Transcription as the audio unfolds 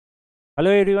Hello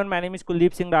everyone, my name is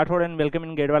𝐂𝐤𝐴𝐮𝐫𝐬𝐞 and welcome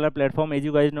in GateWala platform. As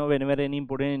you guys know, whenever any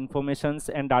important informations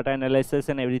and data analysis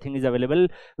and everything is available,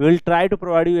 we will try to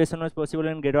provide you as soon as possible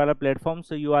in GateWala platform,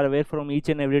 so you are aware from each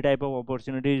and every type of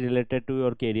opportunity related to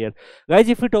your career. Guys,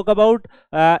 if we talk about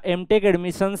Mtech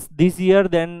admissions this year,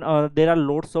 then there are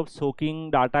lots of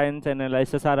shocking data and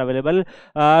analysis are available.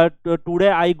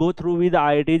 Today I go through with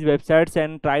IIT's websites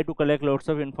and try to collect lots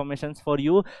of informations for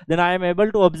you. Then I am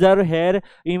able to observe here,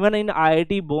 even in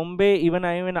IIT Bombay, even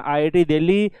I am in IIT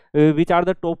Delhi, which are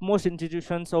the topmost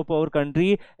institutions of our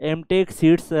country, Mtech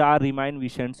seats are remain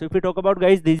vacant. So if we talk about,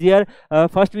 guys, this year,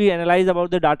 first we analyze about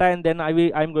the data, and then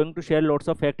I'm going to share lots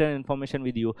of fact and information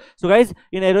with you. So guys,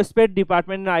 in aerospace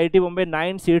department in IIT Bombay,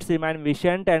 9 seats remain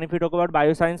vacant. And if we talk about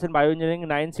bioscience and bioengineering,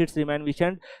 9 seats remain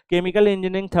vacant. Chemical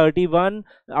engineering 31,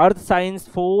 earth science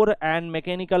 4, and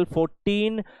mechanical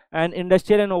 14, and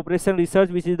industrial and operation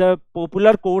research, which is the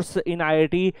popular course in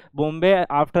IIT Bombay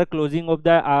after closing of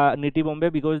the NITI Bombay,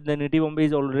 because the NITI Bombay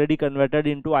is already converted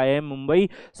into IIM Mumbai.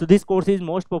 So this course is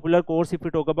most popular course if we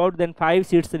talk about. Then 5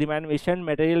 seats remain vacant.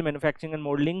 Material manufacturing and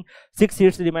modeling, 6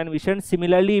 seats remain vacant.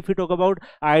 Similarly, if we talk about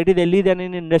IIT Delhi, then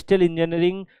in industrial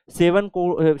engineering 7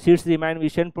 seats remain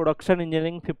vacant. Production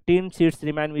engineering 15 seats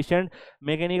remain vacant.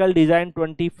 Mechanical design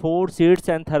 24 seats,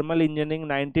 and thermal engineering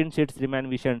 19 seats remain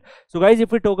vacant. So guys,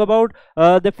 if we talk about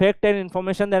the fact and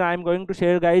information that I am going to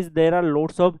share, guys, there are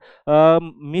lots of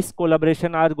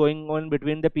collaboration are going on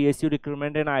between the PSU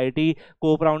recruitment and IIT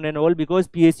co-op round and all, because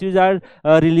PSUs are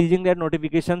releasing their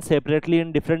notifications separately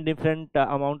in different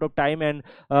amount of time, and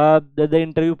the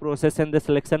interview process and the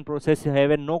selection process have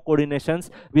no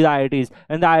coordinations with IITs,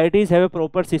 and the IITs have a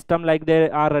proper system, like they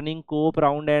are running co-op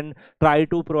round and try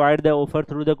to provide the offer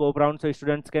through the co-op round, so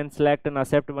students can select and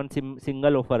accept one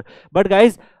single offer. But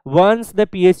guys, once the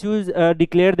PSUs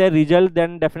declare their result,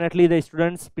 then definitely the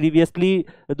students previously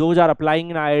those are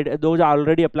applying in IIT, those are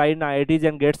already applied in IITs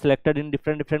and get selected in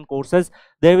different courses,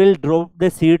 they will drop the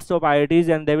seats of IITs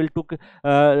and they will took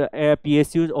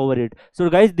PSUs over it. So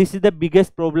guys, this is the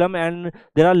biggest problem, and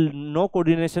there are no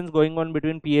coordinations going on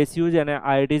between PSUs and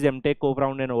IITs, Mtech, co-op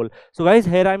round and all. So guys,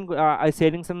 here I'm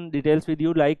sharing some details with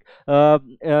you, like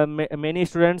many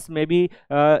students maybe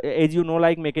as you know,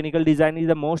 like mechanical design is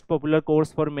the most popular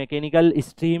course for mechanical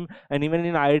stream, and even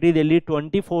in IIT Delhi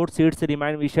 24 seats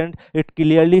remain vacant. It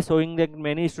clearly showing that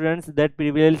many students that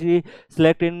previously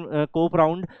select in co-op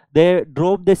round, they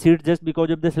drop the seat just because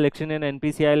of the selection in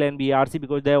NPCL and BRC,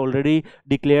 because they already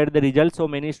declared the results. So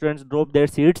many students drop their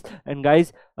seats, and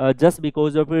guys, just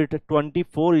because of it,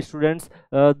 24 students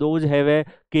those have a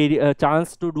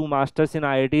chance to do masters in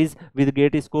IITs with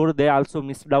gate score, they also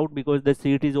missed out because the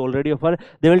seat is already offered.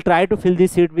 They will try to fill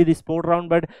this seat with the sport round,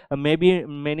 but maybe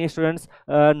many students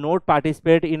not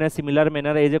participate in a similar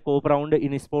manner as a co-op round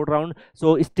in a sport round,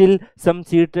 so still some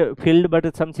seat filled,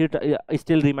 but some seat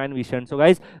still remain vacant. So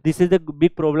guys, this is the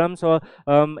big problem. So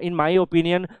in my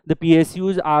opinion, the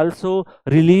PSUs also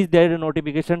release their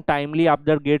notification timely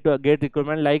after gate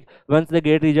recruitment, like once the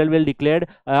gate result will declared,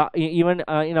 even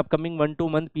in upcoming 1-2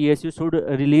 month, PSU should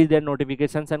release their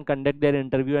notifications and conduct their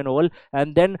interview and all,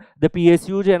 and then the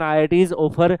PSUs and IITs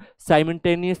offer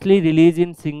simultaneously release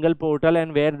in single portal,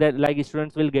 and where that, like,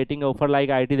 students will getting offer like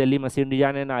IIT Delhi, machine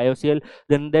design and IOCL,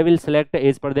 then they will select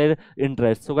as per their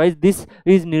interest. So guys, this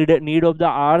is need of the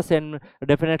hours, and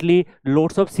definitely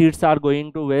lots of seats are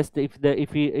going to waste if the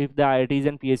IITs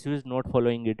and PSUs not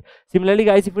following it. Similarly,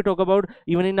 guys, if we talk about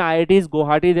even in IITs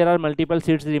Guwahati, there are multiple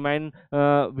seats remain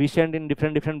vacant in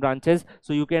different branches.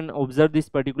 So you can observe this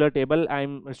particular table.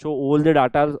 I'm show all the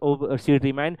data of seat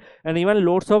remain, and even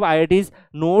lots of IITs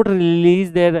not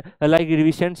release their like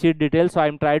revision sheet details. So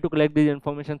I'm trying to collect this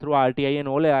information through RTI and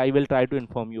all. I will try to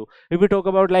inform you. If we talk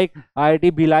about like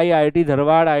IIT Bhilai, IIT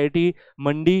Dharwad, IIT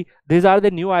Mandi, these are the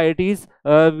new IITs.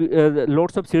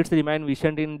 Lots of seats remain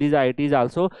vacant in these IITs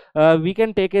also. We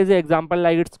can take as an example,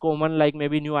 like it's common, like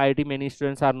maybe new IIT, many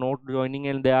students are not joining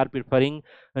and they are preferring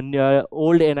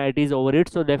old NITs over it,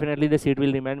 so definitely the seat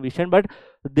will remain vacant. But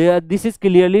this is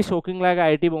clearly shocking, like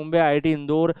IIT Bombay, IIT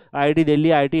Indore, IIT Delhi,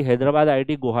 IIT Hyderabad,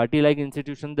 IIT Guwahati, like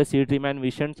institution, the seat remain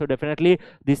vacant. So definitely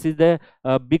this is the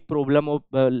big problem of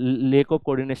lack of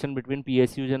coordination between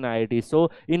PSUs and IITs. So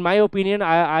in my opinion,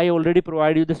 I already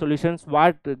provide you the solutions.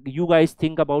 What you guys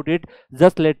think about it,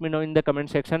 just let me know in the comment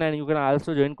section, and you can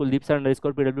also join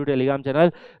𝐂𝐤𝐴𝐮𝐵_PW Telegram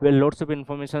channel, where lots of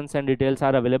informations and details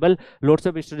are available. Lots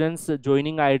of students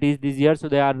joining IITs this year, so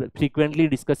they are frequently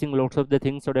discussing lots of the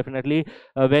things. So definitely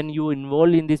when you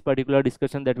involve in this particular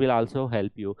discussion, that will also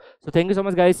help you. So thank you so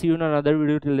much, guys. See you in another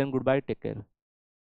video. Till then, goodbye, take care.